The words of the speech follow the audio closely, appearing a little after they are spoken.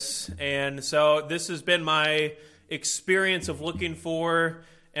and so this has been my experience of looking for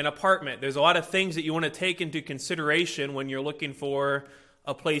an apartment. There's a lot of things that you want to take into consideration when you're looking for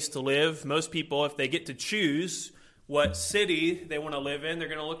a place to live. Most people, if they get to choose what city they want to live in, they're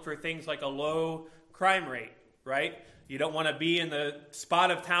going to look for things like a low crime rate, right? You don't want to be in the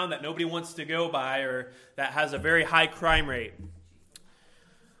spot of town that nobody wants to go by or that has a very high crime rate.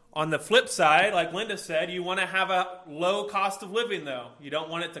 On the flip side, like Linda said, you want to have a low cost of living, though. You don't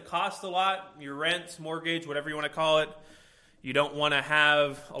want it to cost a lot, your rent, mortgage, whatever you want to call it. You don't want to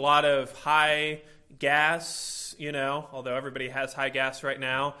have a lot of high gas, although everybody has high gas right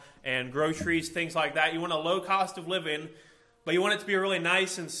now, and groceries, things like that. You want a low cost of living, but you want it to be a really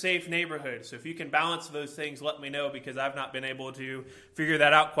nice and safe neighborhood. So if you can balance those things, let me know, because I've not been able to figure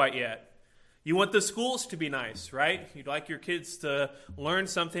that out quite yet. You want the schools to be nice, right? You'd like your kids to learn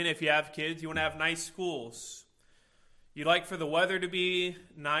something if you have kids. You want to have nice schools. You'd like for the weather to be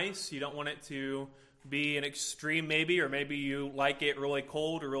nice. You don't want it to be an extreme maybe, or maybe you like it really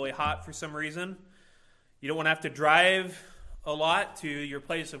cold or really hot for some reason. You don't want to have to drive a lot to your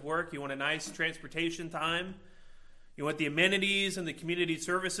place of work. You want a nice transportation time. You want the amenities and the community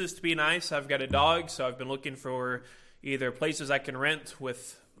services to be nice. I've got a dog, so I've been looking for either places I can rent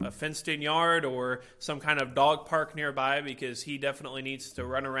with a fenced-in yard or some kind of dog park nearby, because he definitely needs to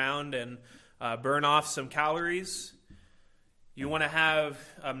run around and burn off some calories. You want to have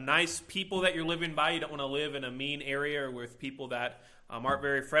nice people that you're living by. You don't want to live in a mean area or with people that aren't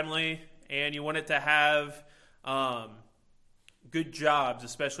very friendly. And you want it to have good jobs,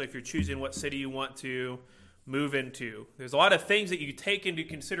 especially if you're choosing what city you want to move into. There's a lot of things that you take into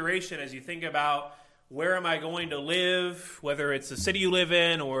consideration as you think about where am I going to live, whether it's the city you live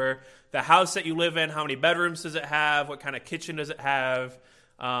in or the house that you live in. How many bedrooms does it have? What kind of kitchen does it have?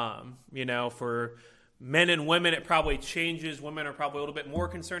 For men and women, it probably changes. Women are probably a little bit more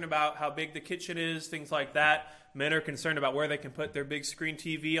concerned about how big the kitchen is, things like that. Men are concerned about where they can put their big screen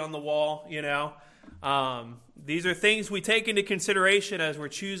TV on the wall, These are things we take into consideration as we're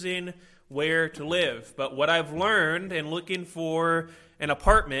choosing where to live. But what I've learned in looking for an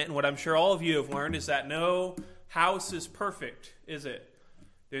apartment, and what I'm sure all of you have learned, is that no house is perfect, is it?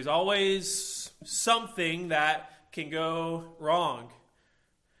 There's always something that can go wrong.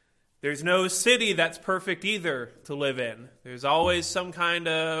 There's no city that's perfect either to live in. There's always some kind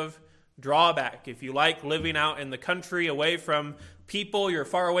of drawback. If you like living out in the country away from people, you're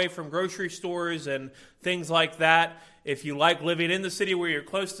far away from grocery stores and things like that. If you like living in the city where you're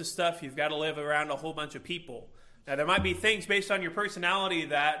close to stuff, you've got to live around a whole bunch of people. Now, there might be things based on your personality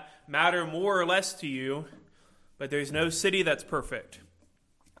that matter more or less to you, but there's no city that's perfect.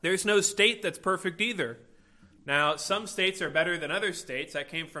 There's no state that's perfect either. Now, some states are better than other states. I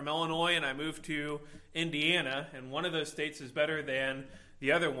came from Illinois and I moved to Indiana, and one of those states is better than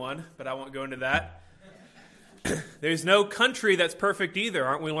the other one, but I won't go into that. There's no country that's perfect either.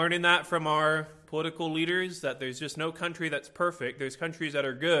 Aren't we learning that from our political leaders, that there's just no country that's perfect? There's countries that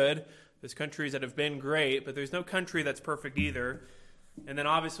are good. There's countries that have been great, but there's no country that's perfect either. And then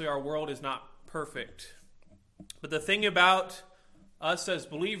obviously our world is not perfect. But the thing about us as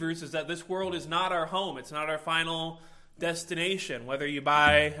believers is that this world is not our home. It's not our final destination. Whether you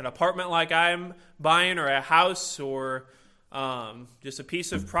buy an apartment like I'm buying, or a house, or just a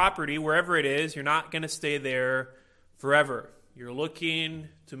piece of property, wherever it is, you're not going to stay there forever. You're looking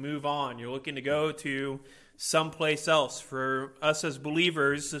to move on. You're looking to go to someplace else. For us as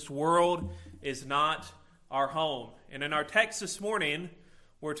believers, this world is not our home. And in our text this morning,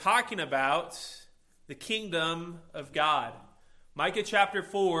 we're talking about the kingdom of God. Micah chapter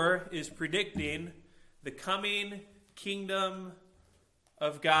 4 is predicting the coming kingdom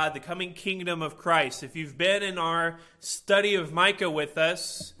of God, the coming kingdom of Christ. If you've been in our study of Micah with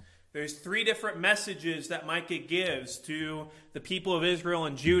us, there's 3 different messages that Micah gives to the people of Israel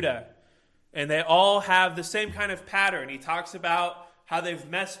and Judah. And they all have the same kind of pattern. He talks about how they've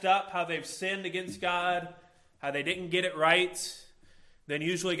messed up, how they've sinned against God, how they didn't get it right. Then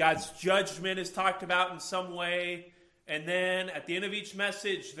usually God's judgment is talked about in some way. And then at the end of each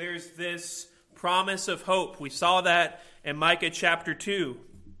message, there's this promise of hope. We saw that in Micah chapter 2.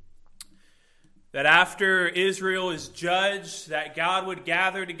 That after Israel is judged, that God would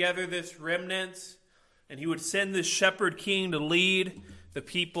gather together this remnant, and he would send this shepherd king to lead the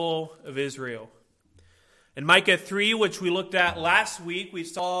people of Israel. In Micah 3, which we looked at last week, we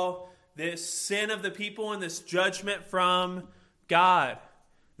saw this sin of the people and this judgment from God.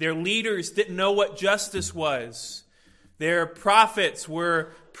 Their leaders didn't know what justice was. Their prophets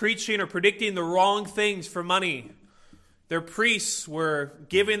were preaching or predicting the wrong things for money. Their priests were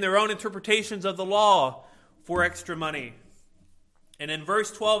giving their own interpretations of the law for extra money. And in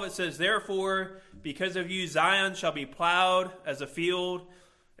verse 12 it says, "Therefore, because of you, Zion shall be plowed as a field,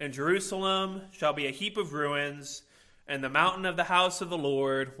 and Jerusalem shall be a heap of ruins, and the mountain of the house of the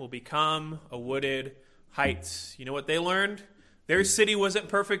Lord will become a wooded height." You know what they learned? Their city wasn't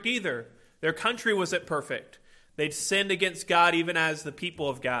perfect either. Their country wasn't perfect. They'd sinned against God even as the people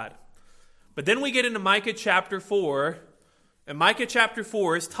of God. But then we get into Micah chapter 4, and Micah chapter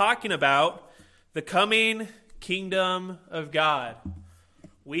 4 is talking about the coming kingdom of God.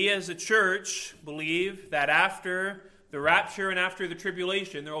 We as a church believe that after the rapture and after the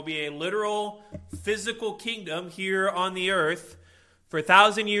tribulation, there will be a literal physical kingdom here on the earth for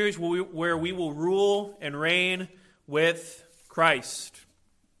 1,000 years where we will rule and reign with Christ.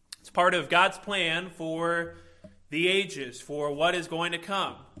 It's part of God's plan for the ages, for what is going to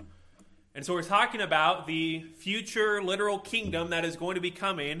come. And so we're talking about the future literal kingdom that is going to be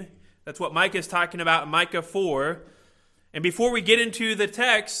coming. That's what Micah is talking about in Micah 4. And before we get into the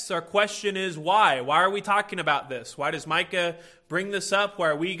text, our question is why? Why are we talking about this? Why does Micah bring this up? Why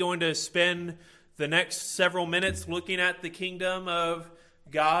are we going to spend the next several minutes looking at the kingdom of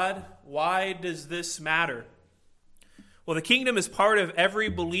God? Why does this matter? Well, the kingdom is part of every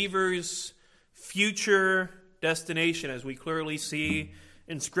believer's future destination, as we clearly see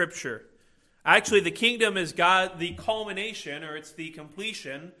in Scripture. Actually, the kingdom is the culmination, or it's the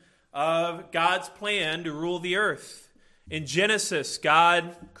completion of God's plan to rule the earth. In Genesis,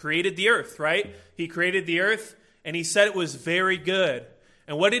 God created the earth, right? He created the earth, and he said it was very good.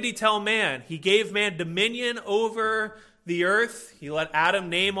 And what did he tell man? He gave man dominion over the earth. He let Adam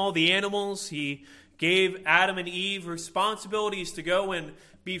name all the animals. He gave Adam and Eve responsibilities to go and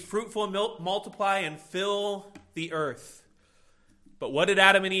be fruitful and multiply and fill the earth. But what did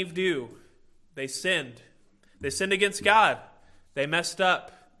Adam and Eve do? They sinned. They sinned against God. They messed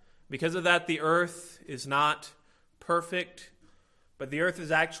up. Because of that, the earth is not perfect, but the earth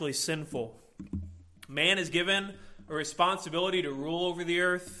is actually sinful. Man is given a responsibility to rule over the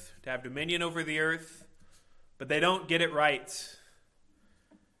earth, to have dominion over the earth, but they don't get it right.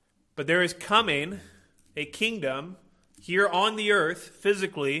 But there is coming a kingdom here on the earth,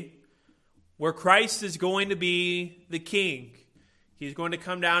 physically, where Christ is going to be the king. He's going to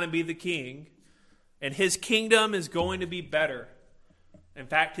come down and be the king, and his kingdom is going to be better. In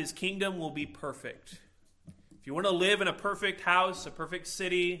fact, his kingdom will be perfect. If you want to live in a perfect house, a perfect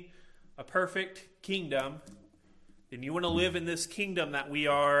city, a perfect kingdom, then you want to live in this kingdom that we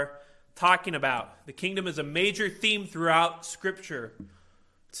are talking about. The kingdom is a major theme throughout Scripture.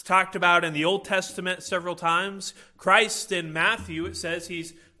 It's talked about in the Old Testament several times. Christ in Matthew, it says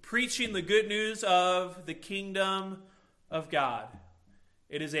he's preaching the good news of the kingdom of God.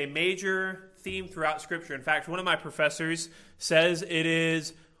 It is a major theme throughout Scripture. In fact, one of my professors says it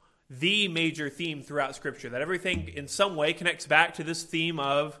is the major theme throughout Scripture, that everything in some way connects back to this theme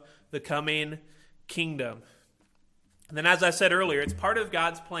of the coming kingdom. And then, as I said earlier, it's part of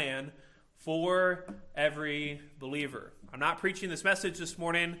God's plan for every believer. I'm not preaching this message this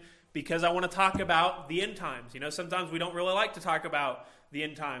morning because I want to talk about the end times. You know, sometimes we don't really like to talk about the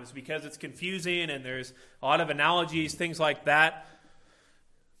end times because it's confusing and there's a lot of analogies, things like that.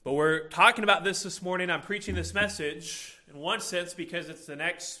 But we're talking about this morning. I'm preaching this message in one sense because it's the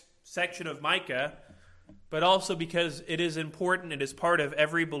next section of Micah, but also because it is important. It is part of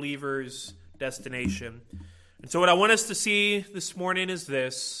every believer's destination. And so what I want us to see this morning is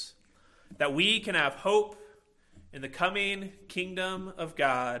this, that we can have hope in the coming kingdom of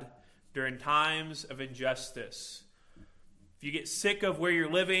God during times of injustice. If you get sick of where you're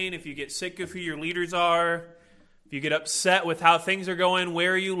living, if you get sick of who your leaders are, if you get upset with how things are going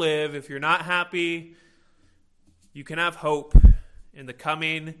where you live, if you're not happy, you can have hope in the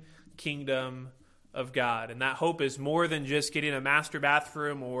coming kingdom of God. And that hope is more than just getting a master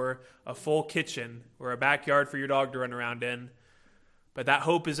bathroom or a full kitchen or a backyard for your dog to run around in. But that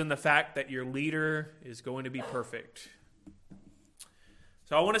hope is in the fact that your leader is going to be perfect.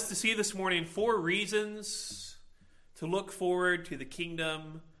 So I want us to see this morning 4 reasons to look forward to the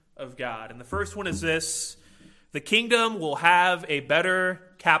kingdom of God. And the first one is this: the kingdom will have a better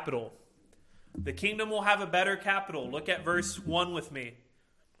capital. The kingdom will have a better capital. Look at verse 1 with me.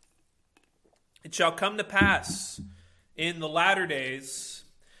 It shall come to pass in the latter days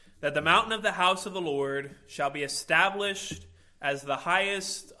that the mountain of the house of the Lord shall be established as the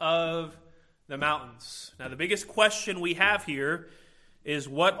highest of the mountains. Now, the biggest question we have here is,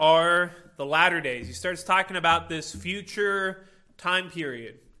 what are the latter days? He starts talking about this future time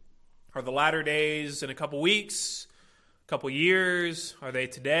period. Are the latter days in a couple weeks, a couple years? Are they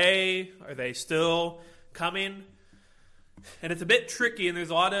today? Are they still coming? And it's a bit tricky, and there's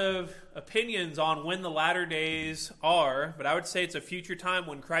a lot of opinions on when the latter days are, but I would say it's a future time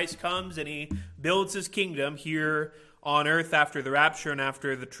when Christ comes and he builds his kingdom here on earth after the rapture and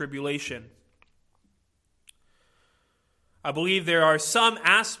after the tribulation. I believe there are some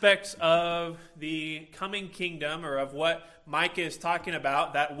aspects of the coming kingdom, or of what Micah is talking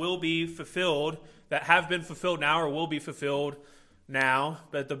about, that will be fulfilled, that have been fulfilled now or will be fulfilled now.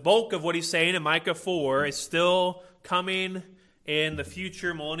 But the bulk of what he's saying in Micah 4 is still coming in the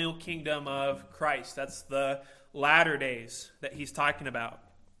future millennial kingdom of Christ. That's the latter days that he's talking about.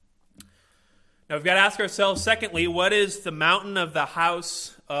 Now we've got to ask ourselves, secondly, what is the mountain of the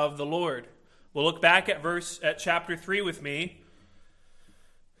house of the Lord? We'll look back at chapter 3 with me,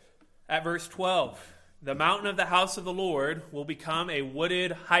 at verse 12. The mountain of the house of the Lord will become a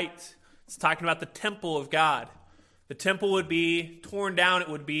wooded height. It's talking about the temple of God. The temple would be torn down. It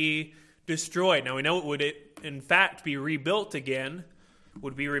would be destroyed. Now we know it would, in fact, be rebuilt again. It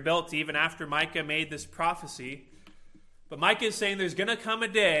would be rebuilt even after Micah made this prophecy. But Micah is saying there's going to come a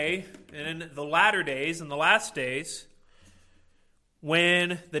day, in the latter days, in the last days,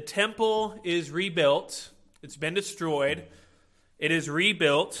 when the temple is rebuilt. It's been destroyed. It is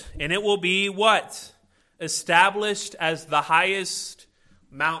rebuilt, and it will be what? Established as the highest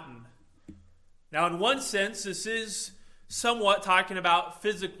mountain. Now, in one sense, this is somewhat talking about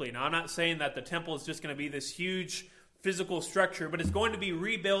physically. Now, I'm not saying that the temple is just going to be this huge physical structure, but it's going to be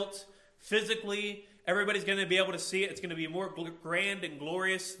rebuilt physically. Everybody's going to be able to see it. It's going to be more grand and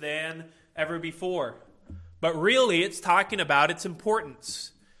glorious than ever before. But really, it's talking about its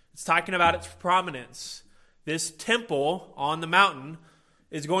importance. It's talking about its prominence. This temple on the mountain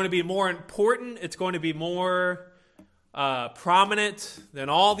is going to be more important. It's going to be more prominent than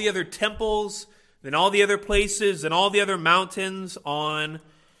all the other temples, than all the other places, than all the other mountains on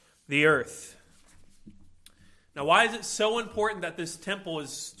the earth. Now, why is it so important that this temple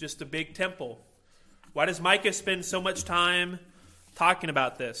is just a big temple? Why does Micah spend so much time talking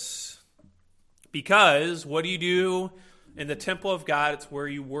about this? Because what do you do in the temple of God? It's where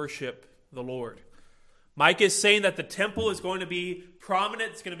you worship the Lord. Micah is saying that the temple is going to be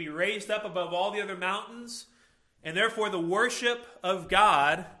prominent. It's going to be raised up above all the other mountains. And therefore the worship of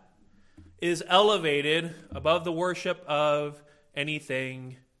God is elevated above the worship of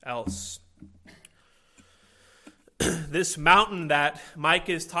anything else. This mountain that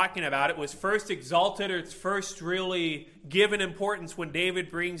Micah is talking about, it was first exalted, or it's first really given importance when David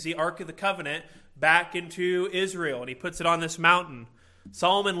brings the Ark of the Covenant back into Israel, and he puts it on this mountain.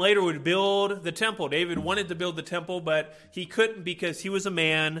 Solomon later would build the temple. David wanted to build the temple, but he couldn't because he was a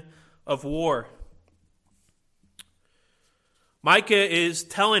man of war. Micah is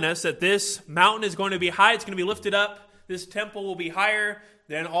telling us that this mountain is going to be high. It's going to be lifted up. This temple will be higher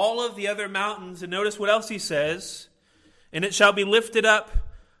than all of the other mountains. And notice what else he says. And it shall be lifted up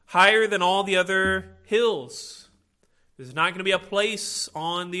higher than all the other hills. There's not going to be a place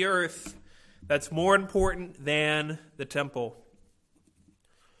on the earth that's more important than the temple.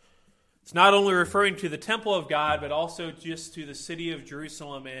 It's not only referring to the temple of God, but also just to the city of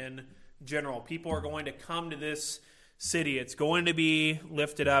Jerusalem in general. People are going to come to this city. It's going to be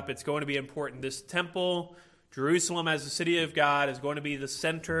lifted up. It's going to be important. This temple, Jerusalem as the city of God, is going to be the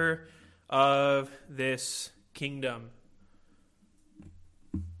center of this kingdom.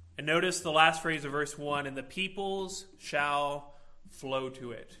 And notice the last phrase of verse 1, and the peoples shall flow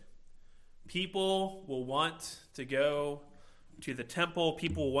to it. People will want to go to the temple.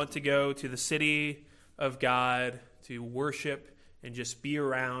 People will want to go to the city of God to worship and just be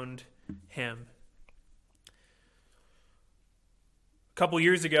around him. A couple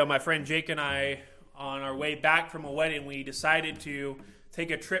years ago, my friend Jake and I, on our way back from a wedding, we decided to take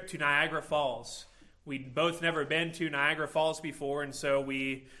a trip to Niagara Falls. We'd both never been to Niagara Falls before, and so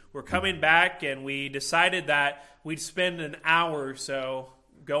we were coming back, and we decided that we'd spend an hour or so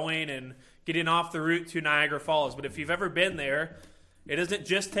going and getting off the route to Niagara Falls. But if you've ever been there, it doesn't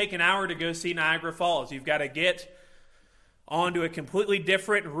just take an hour to go see Niagara Falls. You've got to get onto a completely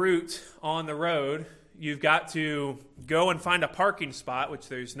different route on the road. You've got to go and find a parking spot, which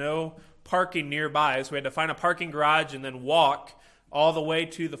there's no parking nearby. So we had to find a parking garage and then walk all the way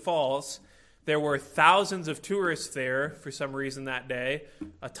to the falls. There were thousands of tourists there for some reason that day.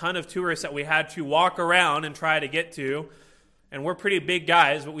 A ton of tourists that we had to walk around and try to get to. And we're pretty big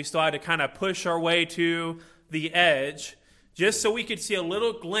guys, but we still had to kind of push our way to the edge just so we could see a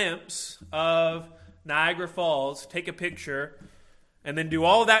little glimpse of Niagara Falls, take a picture, and then do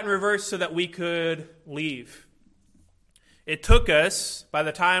all of that in reverse so that we could leave. It took us, by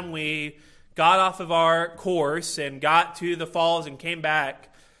the time we got off of our course and got to the falls and came back,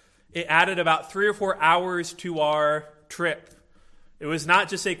 it added about 3 or 4 hours to our trip. It was not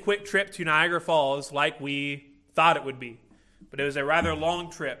just a quick trip to Niagara Falls like we thought it would be, but it was a rather long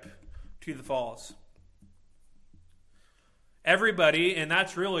trip to the falls. Everybody, and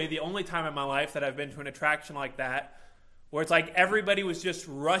that's really the only time in my life that I've been to an attraction like that, where it's like everybody was just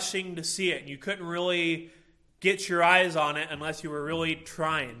rushing to see it, and you couldn't really get your eyes on it unless you were really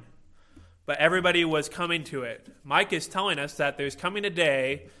trying. But everybody was coming to it. Mike is telling us that there's coming a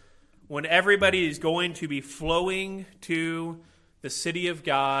day when everybody is going to be flowing to the city of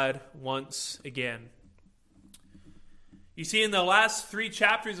God once again. You see, in the last 3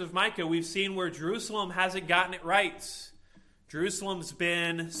 chapters of Micah, we've seen where Jerusalem hasn't gotten it right. Jerusalem's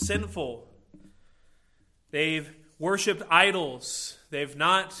been sinful. They've worshipped idols. They've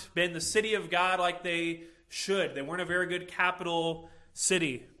not been the city of God like they should. They weren't a very good capital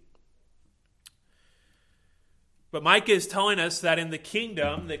city. But Micah is telling us that in the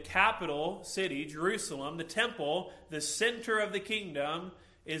kingdom, the capital city, Jerusalem, the temple, the center of the kingdom,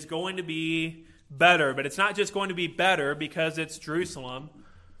 is going to be better. But it's not just going to be better because it's Jerusalem,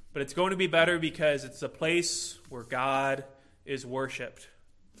 but it's going to be better because it's a place where God is worshipped.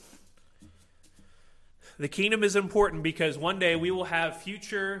 The kingdom is important because one day we will have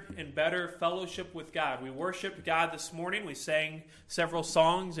future and better fellowship with God. We worshiped God this morning. We sang several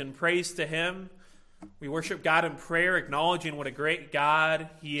songs in praise to Him. We worship God in prayer, acknowledging what a great God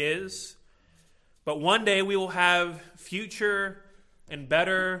He is. But one day we will have future and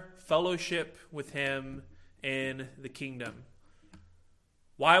better fellowship with Him in the kingdom.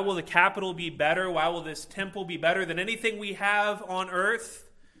 Why will the capital be better? Why will this temple be better than anything we have on earth?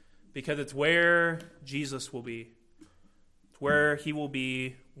 Because it's where Jesus will be. It's where He will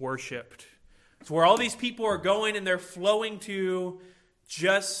be worshipped. It's where all these people are going and they're flowing to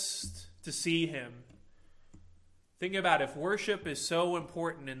just to see Him. Think about it. If worship is so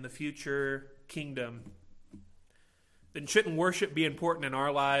important in the future kingdom, then shouldn't worship be important in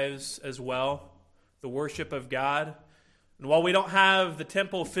our lives as well? The worship of God. And while we don't have the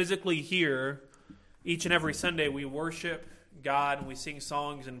temple physically here, each and every Sunday we worship God and we sing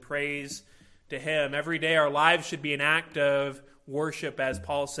songs and praise to Him. Every day our lives should be an act of worship, as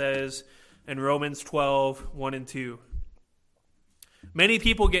Paul says in Romans 12, 1 and 2. Many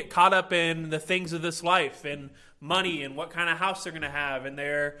people get caught up in the things of this life, and money, and what kind of house they're going to have, and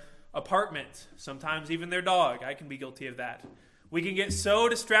their apartment, sometimes even their dog. I can be guilty of that. We can get so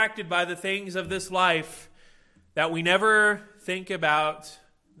distracted by the things of this life that we never think about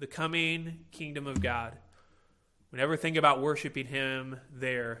the coming kingdom of God. We never think about worshiping Him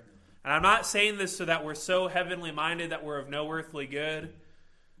there. And I'm not saying this so that we're so heavenly minded that we're of no earthly good,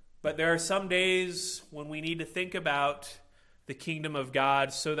 but there are some days when we need to think about the kingdom of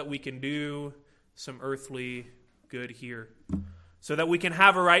God so that we can do some earthly good here, so that we can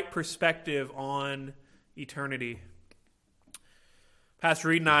have a right perspective on eternity. Pastor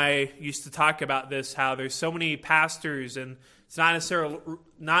Reed and I used to talk about this, how there's so many pastors, and it's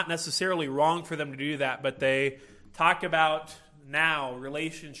not necessarily wrong for them to do that, but they talk about now,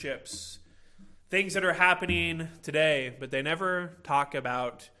 relationships, things that are happening today, but they never talk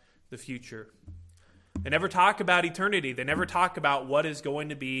about the future. They never talk about eternity. They never talk about what is going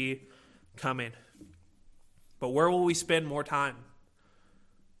to be coming. But where will we spend more time?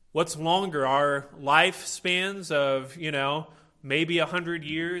 What's longer? Our lifespans of, maybe 100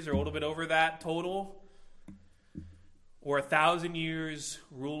 years or a little bit over that total? Or 1,000 years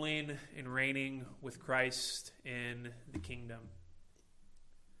ruling and reigning with Christ in the kingdom?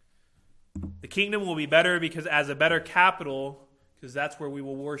 The kingdom will be better because as a better capital, because that's where we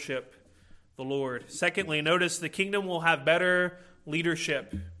will worship the Lord. Secondly, notice the kingdom will have better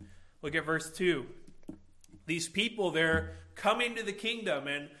leadership. Look at verse 2. These people, they're coming to the kingdom,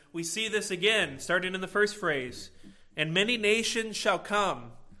 and we see this again, starting in the first phrase. And many nations shall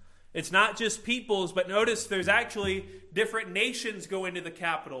come. It's not just peoples, but notice there's actually different nations going to the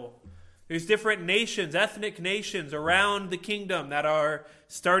capital. There's different nations, ethnic nations around the kingdom that are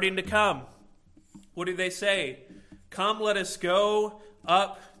starting to come. What do they say? Come, let us go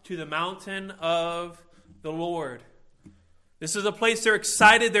up to the mountain of the Lord. This is a place they're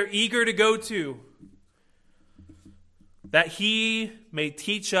excited, they're eager to go to, that He may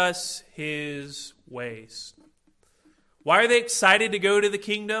teach us His ways. Why are they excited to go to the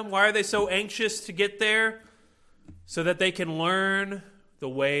kingdom? Why are they so anxious to get there? So that they can learn the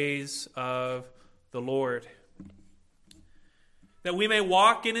ways of the Lord. That we may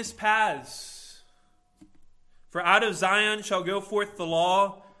walk in His paths. For out of Zion shall go forth the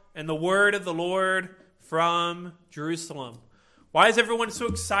law and the word of the Lord from Jerusalem. Why is everyone so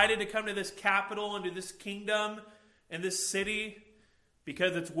excited to come to this capital and to this kingdom and this city?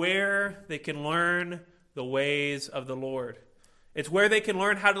 Because it's where they can learn the ways of the Lord. It's where they can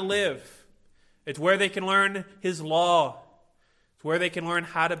learn how to live. It's where they can learn his law. It's where they can learn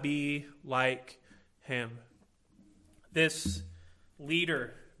how to be like him. This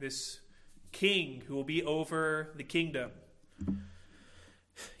leader, this king who will be over the kingdom.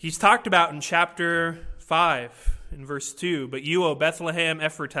 He's talked about in chapter 5, in verse 2. But you, O Bethlehem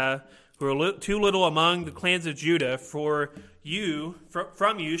Ephratah, who are too little among the clans of Judah, from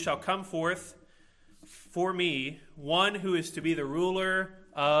you shall come forth for me one who is to be the ruler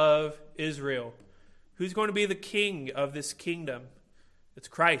of Israel. Who's going to be the king of this kingdom? It's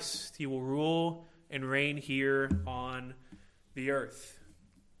Christ. He will rule and reign here on the earth.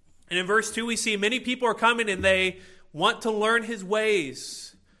 And in verse 2, we see many people are coming and they want to learn his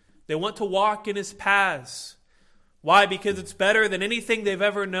ways. They want to walk in his paths. Why? Because it's better than anything they've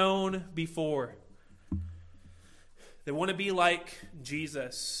ever known before. They want to be like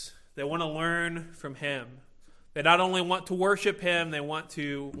Jesus. They want to learn from him. They not only want to worship him, they want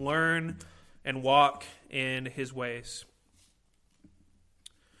to learn and walk in his ways.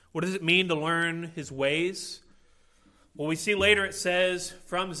 What does it mean to learn his ways? Well, we see later it says,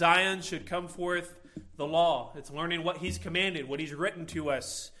 from Zion should come forth the law. It's learning what he's commanded, what he's written to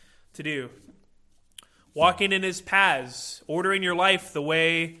us to do. Walking in his paths, ordering your life the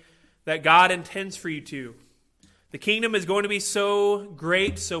way that God intends for you to. The kingdom is going to be so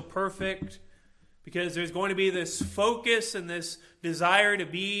great, so perfect, because there's going to be this focus and this desire to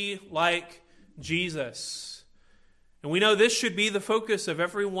be like Jesus. And we know this should be the focus of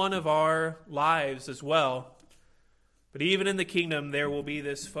every one of our lives as well. But even in the kingdom, there will be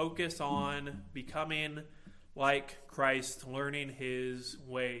this focus on becoming like Christ, learning his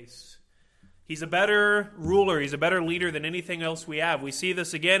ways. He's a better ruler. He's a better leader than anything else we have. We see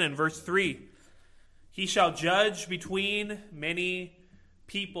this again in verse 3. He shall judge between many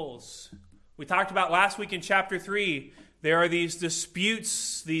peoples. We talked about last week in chapter 3. There are these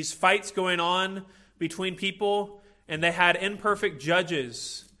disputes, these fights going on between people, and they had imperfect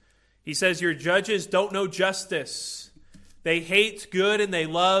judges. He says, your judges don't know justice. They hate good and they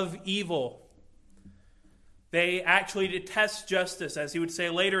love evil. They actually detest justice, as he would say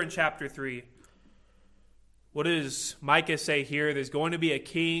later in chapter 3. What does Micah say here? There's going to be a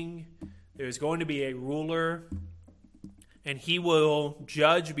king. There's going to be a ruler. And he will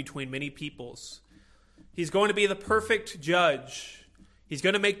judge between many peoples. He's going to be the perfect judge. He's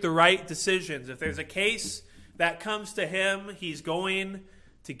going to make the right decisions. If there's a case that comes to him, he's going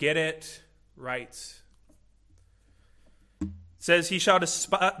to get it right. It says he shall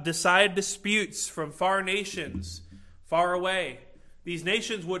decide disputes from far nations, far away. These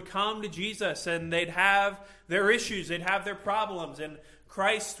nations would come to Jesus and they'd have their issues, they'd have their problems, and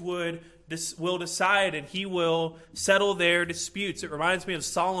Christ will decide and he will settle their disputes. It reminds me of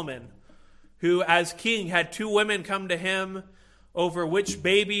Solomon, who as king had 2 women come to him over which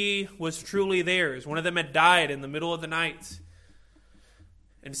baby was truly theirs. One of them had died in the middle of the night.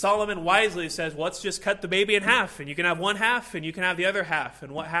 And Solomon wisely says, well, let's just cut the baby in half, and you can have one half and you can have the other half.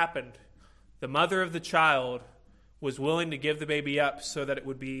 And what happened? The mother of the child was willing to give the baby up so that it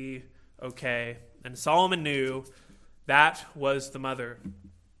would be okay. And Solomon knew that was the mother.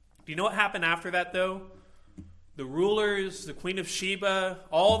 Do you know what happened after that, though? The rulers, the Queen of Sheba,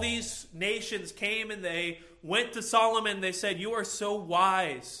 all these nations came and they went to Solomon. They said, you are so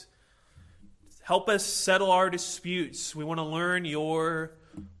wise. Help us settle our disputes. We want to learn your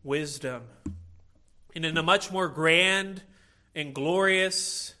wisdom. And in a much more grand and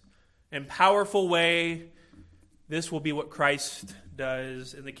glorious and powerful way, this will be what Christ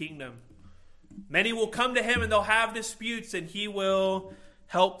does in the kingdom. Many will come to him and they'll have disputes and he will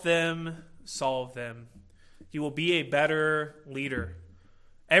help them solve them. He will be a better leader.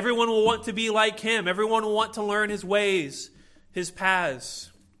 Everyone will want to be like him. Everyone will want to learn his ways, his paths.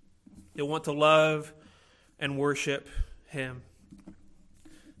 They'll want to love and worship him.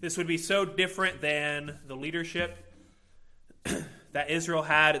 This would be so different than the leadership that Israel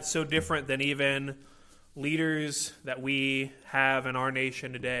had. It's so different than even leaders that we have in our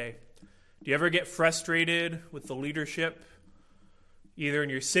nation today. Do you ever get frustrated with the leadership, either in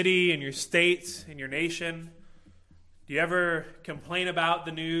your city, in your state, in your nation? Do you ever complain about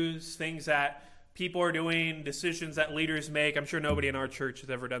the news, things that people are doing, decisions that leaders make? I'm sure nobody in our church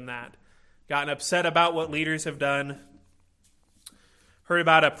has ever done that. Gotten upset about what leaders have done. Heard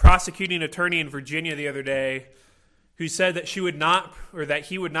about a prosecuting attorney in Virginia the other day who said that he would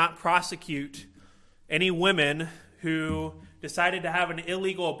not prosecute any women who decided to have an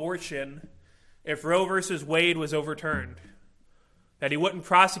illegal abortion if Roe versus Wade was overturned. That he wouldn't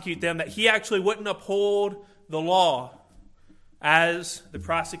prosecute them, that he actually wouldn't uphold the law as the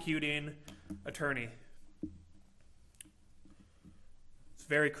prosecuting attorney.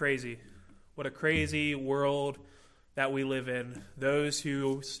 very crazy. What a crazy world that we live in. Those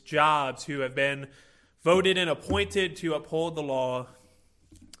whose jobs, who have been voted and appointed to uphold the law,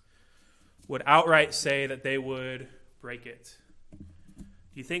 would outright say that they would break it. Do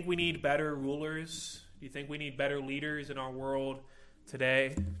you think we need better rulers? Do you think we need better leaders in our world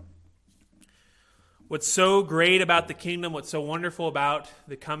today? What's so great about the kingdom, what's so wonderful about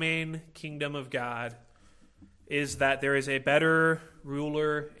the coming kingdom of God, is that there is a better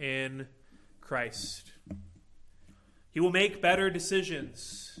ruler in Christ. He will make better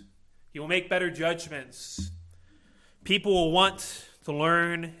decisions. He will make better judgments. People will want to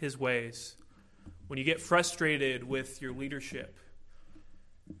learn his ways. When you get frustrated with your leadership,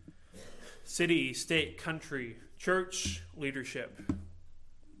 city, state, country, church leadership,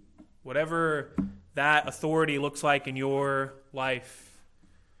 whatever that authority looks like in your life,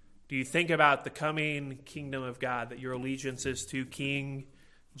 do you think about the coming kingdom of God, that your allegiance is to King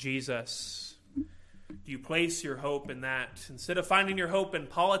Jesus? Do you place your hope in that? Instead of finding your hope in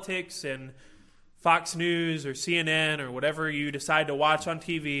politics and Fox News or CNN or whatever you decide to watch on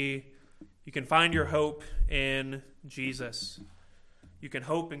TV, you can find your hope in Jesus. You can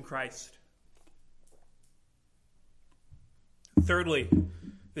hope in Christ. Thirdly,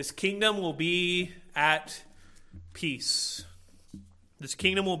 this kingdom will be at peace. This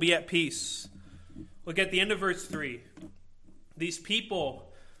kingdom will be at peace. Look at the end of verse 3. These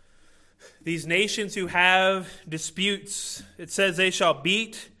people, these nations who have disputes, it says they shall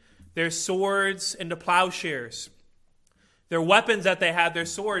beat their swords into plowshares. Their weapons that they have, their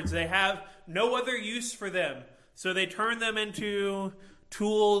swords, they have no other use for them. So they turn them into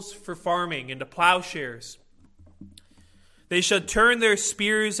tools for farming, into plowshares. They shall turn their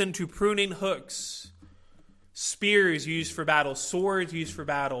spears into pruning hooks. Spears used for battle, swords used for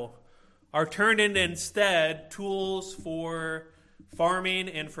battle, are turned into instead tools for farming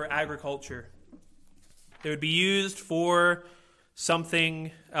and for agriculture. They would be used for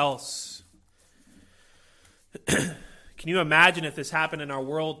something else. Can you imagine if this happened in our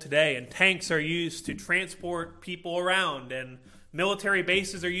world today, and tanks are used to transport people around, and military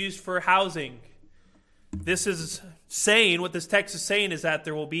bases are used for housing? This is saying, what this text is saying is that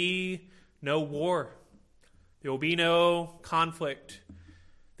there will be no war. There will be no conflict.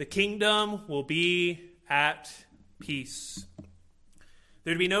 The kingdom will be at peace.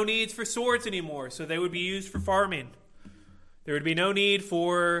 There would be no needs for swords anymore, so they would be used for farming. There would be no need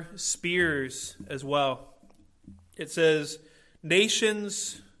for spears as well. It says,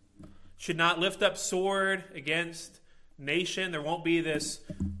 nations should not lift up sword against nation. There won't be this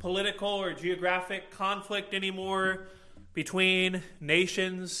political or geographic conflict anymore between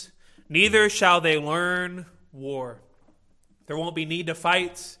nations. Neither shall they learn war. There won't be need to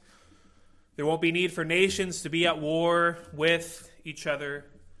fight. There won't be need for nations to be at war with each other.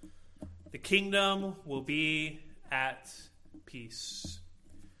 The kingdom will be at peace.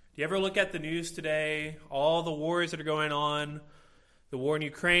 Do you ever look at the news today, all the wars that are going on, the war in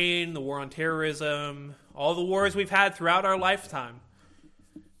Ukraine, the war on terrorism, all the wars we've had throughout our lifetime,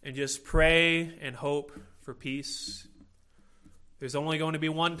 and just pray and hope for peace? There's only going to be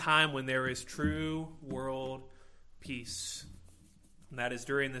one time when there is true world peace, and that is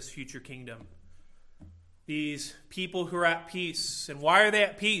during this future kingdom. These people who are at peace, and why are they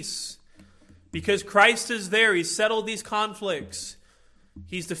at peace? Because Christ is there. He's settled these conflicts.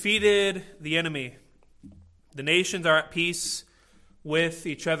 He's defeated the enemy. The nations are at peace with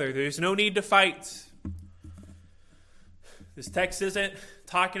each other. There's no need to fight. This text isn't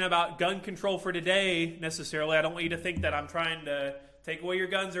talking about gun control for today necessarily. I don't want you to think that I'm trying to take away your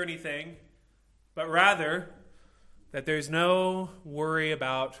guns or anything, but rather that there's no worry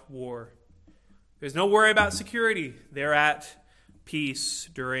about war. There's no worry about security. They're at peace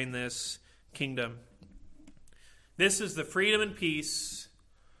during this kingdom. This is the freedom and peace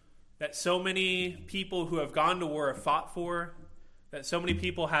that so many people who have gone to war have fought for, that so many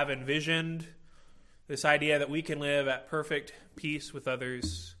people have envisioned, this idea that we can live at perfect peace with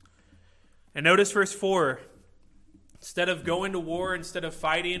others. And notice verse 4. Instead of going to war, instead of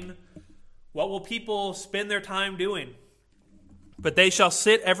fighting, what will people spend their time doing? But they shall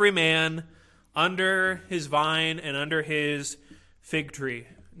sit every man under his vine and under his fig tree.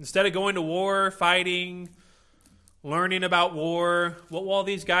 Instead of going to war, fighting, learning about war, what will all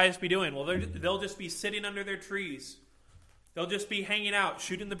these guys be doing? Well, they'll just be sitting under their trees. They'll just be hanging out,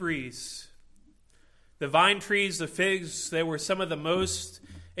 shooting the breeze. The vine trees, the figs, they were some of the most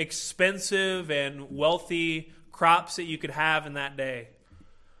expensive and wealthy crops that you could have in that day.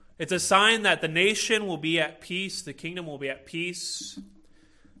 It's a sign that the nation will be at peace, the kingdom will be at peace,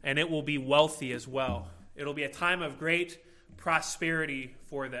 and it will be wealthy as well. It'll be a time of great prosperity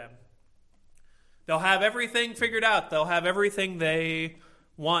for them. They'll have everything figured out. They'll have everything they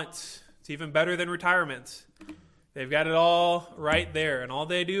want. It's even better than retirement. They've got it all right there. And all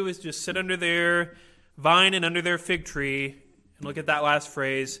they do is just sit under their vine and under their fig tree. And look at that last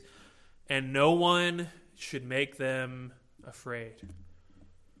phrase. And no one should make them afraid.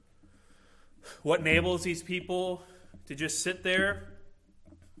 What enables these people to just sit there,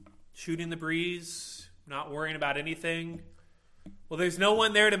 shooting the breeze, not worrying about anything? Well, there's no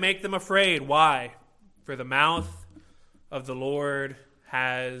one there to make them afraid. Why? For the mouth of the Lord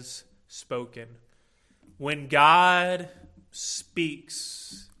has spoken. When God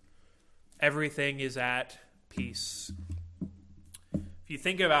speaks, everything is at peace. If you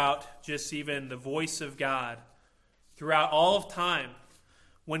think about just even the voice of God throughout all of time,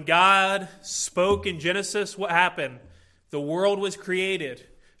 when God spoke in Genesis, what happened? The world was created.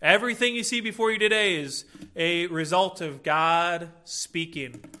 Everything you see before you today is a result of God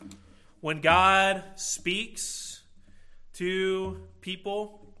speaking. When God speaks to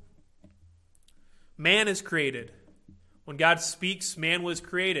people, man is created. When God speaks, man was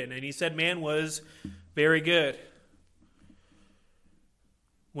created. And he said man was very good.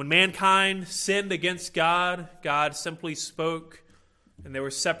 When mankind sinned against God, God simply spoke, and they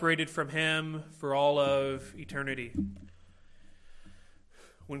were separated from him for all of eternity.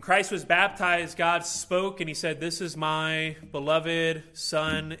 When Christ was baptized, God spoke and he said, "This is my beloved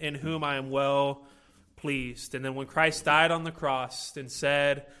Son in whom I am well pleased." And then when Christ died on the cross and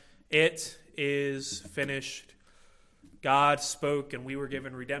said, "It is finished," God spoke and we were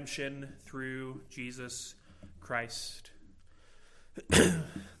given redemption through Jesus Christ.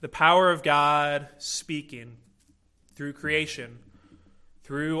 The power of God speaking through creation,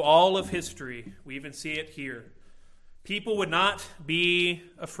 through all of history, we even see it here. People would not be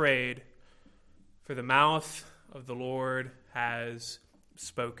afraid, for the mouth of the Lord has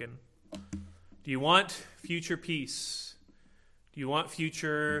spoken. Do you want future peace? Do you want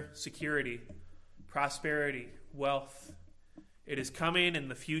future security, prosperity, wealth? It is coming in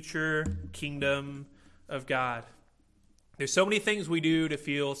the future kingdom of God. There's so many things we do to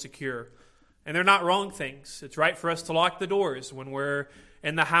feel secure, and they're not wrong things. It's right for us to lock the doors when we're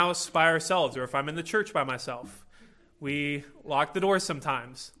in the house by ourselves, or if I'm in the church by myself. We lock the doors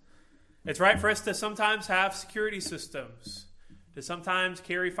sometimes. It's right for us to sometimes have security systems, to sometimes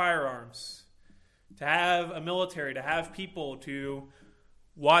carry firearms, to have a military, to have people to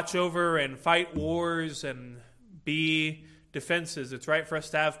watch over and fight wars and be defenses. It's right for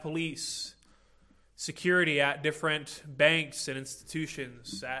us to have police, security at different banks and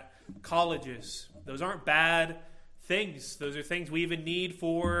institutions, at colleges. Those aren't bad things. Those are things we even need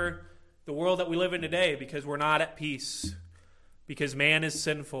for the world that we live in today, because we're not at peace, because man is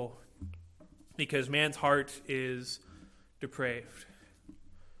sinful, because man's heart is depraved.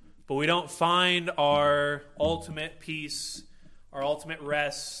 But we don't find our ultimate peace, our ultimate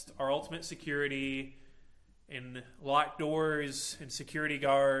rest, our ultimate security in locked doors and security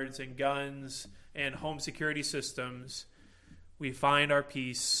guards and guns and home security systems. We find our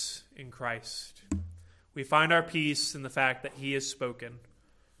peace in Christ. We find our peace in the fact that he has spoken.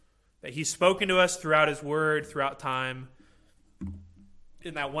 That he's spoken to us throughout his word, throughout time.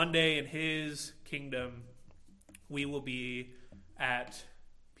 And that one day in his kingdom, we will be at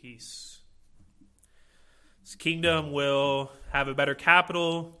peace. This kingdom will have a better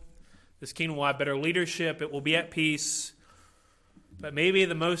capital. This kingdom will have better leadership. It will be at peace. But maybe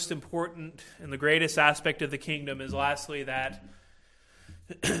the most important and the greatest aspect of the kingdom is lastly that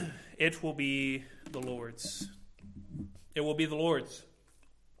it will be the Lord's. It will be the Lord's.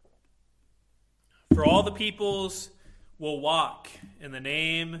 For all the peoples will walk in the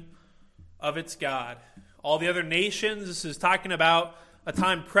name of its God. All the other nations, this is talking about a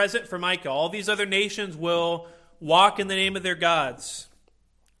time present for Micah. All these other nations will walk in the name of their gods.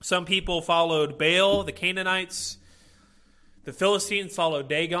 Some people followed Baal, the Canaanites. The Philistines followed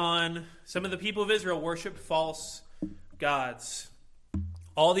Dagon. Some of the people of Israel worshiped false gods.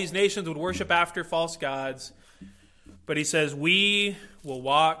 All these nations would worship after false gods. But he says, we will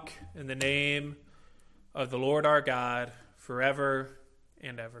walk in the name of the Lord our God forever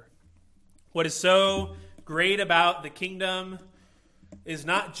and ever. What is so great about the kingdom is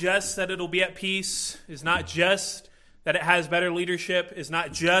not just that it'll be at peace, is not just that it has better leadership, is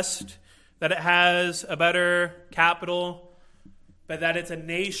not just that it has a better capital, but that it's a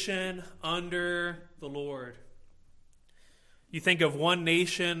nation under the Lord. You think of one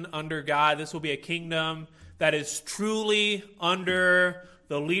nation under God, this will be a kingdom that is truly under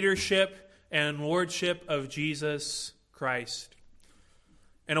the leadership and lordship of Jesus Christ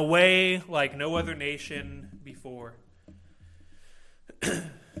in a way like no other nation before.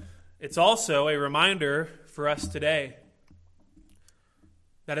 It's also a reminder for us today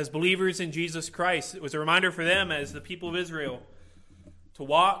that as believers in Jesus Christ, it was a reminder for them as the people of Israel to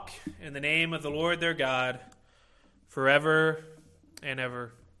walk in the name of the Lord their God forever and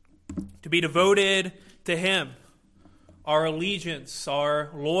ever, to be devoted to Him. Our allegiance, our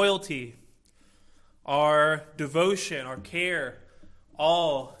loyalty, our devotion, our care,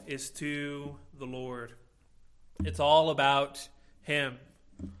 all is to the Lord. It's all about Him.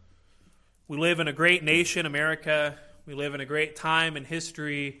 We live in a great nation, America. We live in a great time in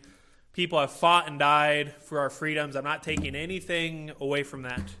history. People have fought and died for our freedoms. I'm not taking anything away from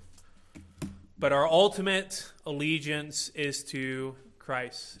that. But our ultimate allegiance is to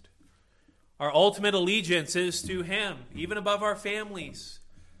Christ. Our ultimate allegiance is to Him, even above our families,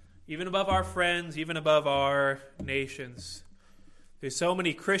 even above our friends, even above our nations. There's so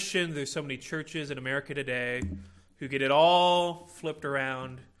many Christians, there's so many churches in America today who get it all flipped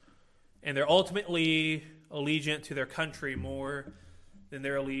around, and they're ultimately allegiant to their country more than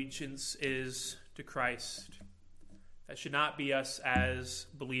their allegiance is to Christ. That should not be us as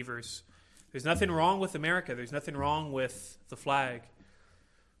believers. There's nothing wrong with America. There's nothing wrong with the flag.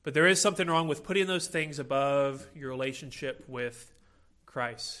 But there is something wrong with putting those things above your relationship with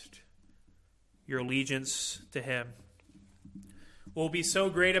Christ, your allegiance to Him. What will be so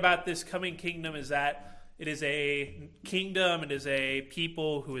great about this coming kingdom is that it is a kingdom, it is a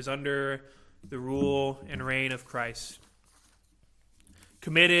people who is under the rule and reign of Christ,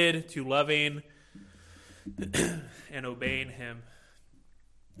 committed to loving and obeying Him.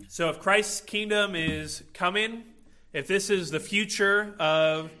 So if Christ's kingdom is coming, if this is the future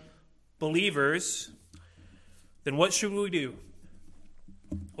of believers, then what should we do?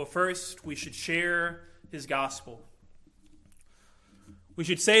 Well, first, we should share His gospel. We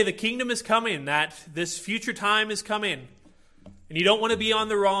should say the kingdom is coming, that this future time is coming, and you don't want to be on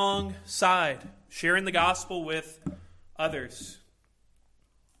the wrong side, sharing the gospel with others.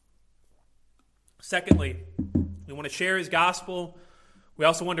 Secondly, we want to share His gospel. We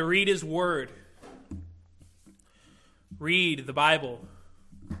also want to read His word. Read the Bible.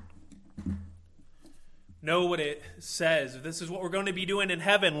 Know what it says. This is what we're going to be doing in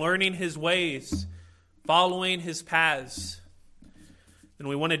heaven, learning His ways, following His paths. And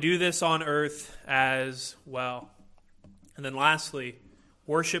we want to do this on earth as well. And then lastly,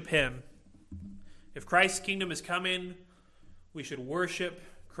 worship Him. If Christ's kingdom is coming, we should worship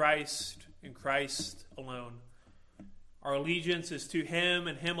Christ and Christ alone. Our allegiance is to Him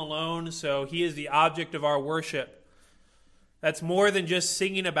and Him alone, so He is the object of our worship. That's more than just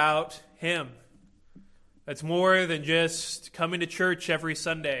singing about Him. That's more than just coming to church every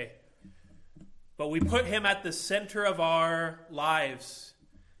Sunday. But we put Him at the center of our lives.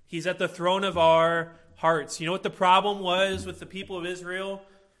 He's at the throne of our hearts. You know what the problem was with the people of Israel?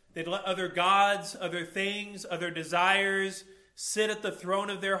 They'd let other gods, other things, other desires sit at the throne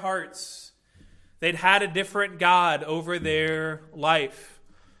of their hearts. They'd had a different God over their life.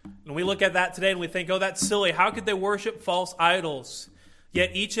 And we look at that today and we think, oh, that's silly. How could they worship false idols?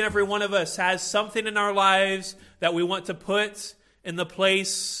 Yet each and every one of us has something in our lives that we want to put in the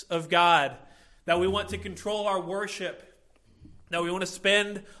place of God, that we want to control our worship, that we want to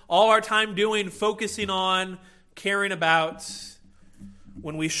spend all our time doing, focusing on, caring about,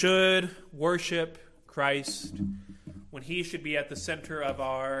 when we should worship Christ, when He should be at the center of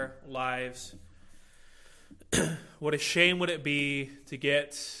our lives. What a shame would it be to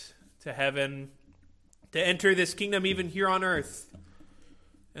get to heaven, to enter this kingdom even here on earth,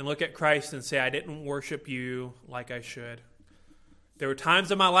 and look at Christ and say, I didn't worship You like I should. There were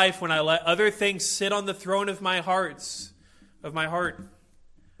times in my life when I let other things sit on the throne of my heart,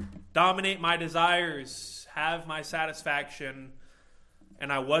 dominate my desires, have my satisfaction,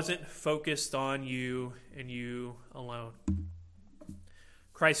 and I wasn't focused on You and You alone.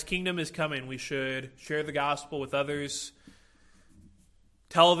 Christ's kingdom is coming. We should share the gospel with others.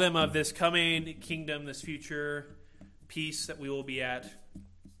 Tell them of this coming kingdom, this future peace that we will be at.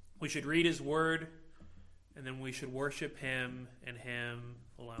 We should read His word, and then we should worship Him and Him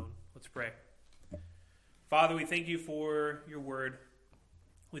alone. Let's pray. Father, we thank You for Your word.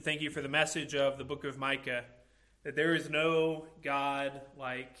 We thank You for the message of the book of Micah, that there is no God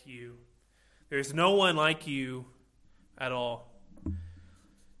like You. There is no one like You at all.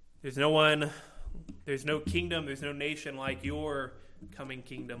 There's no one, there's no kingdom, there's no nation like Your coming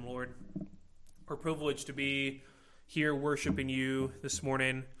kingdom, Lord. We're privileged to be here worshiping You this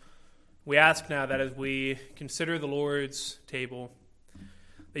morning. We ask now that as we consider the Lord's table,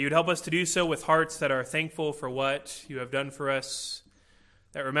 that You would help us to do so with hearts that are thankful for what You have done for us,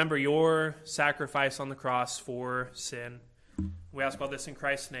 that remember Your sacrifice on the cross for sin. We ask all this in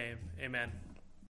Christ's name. Amen.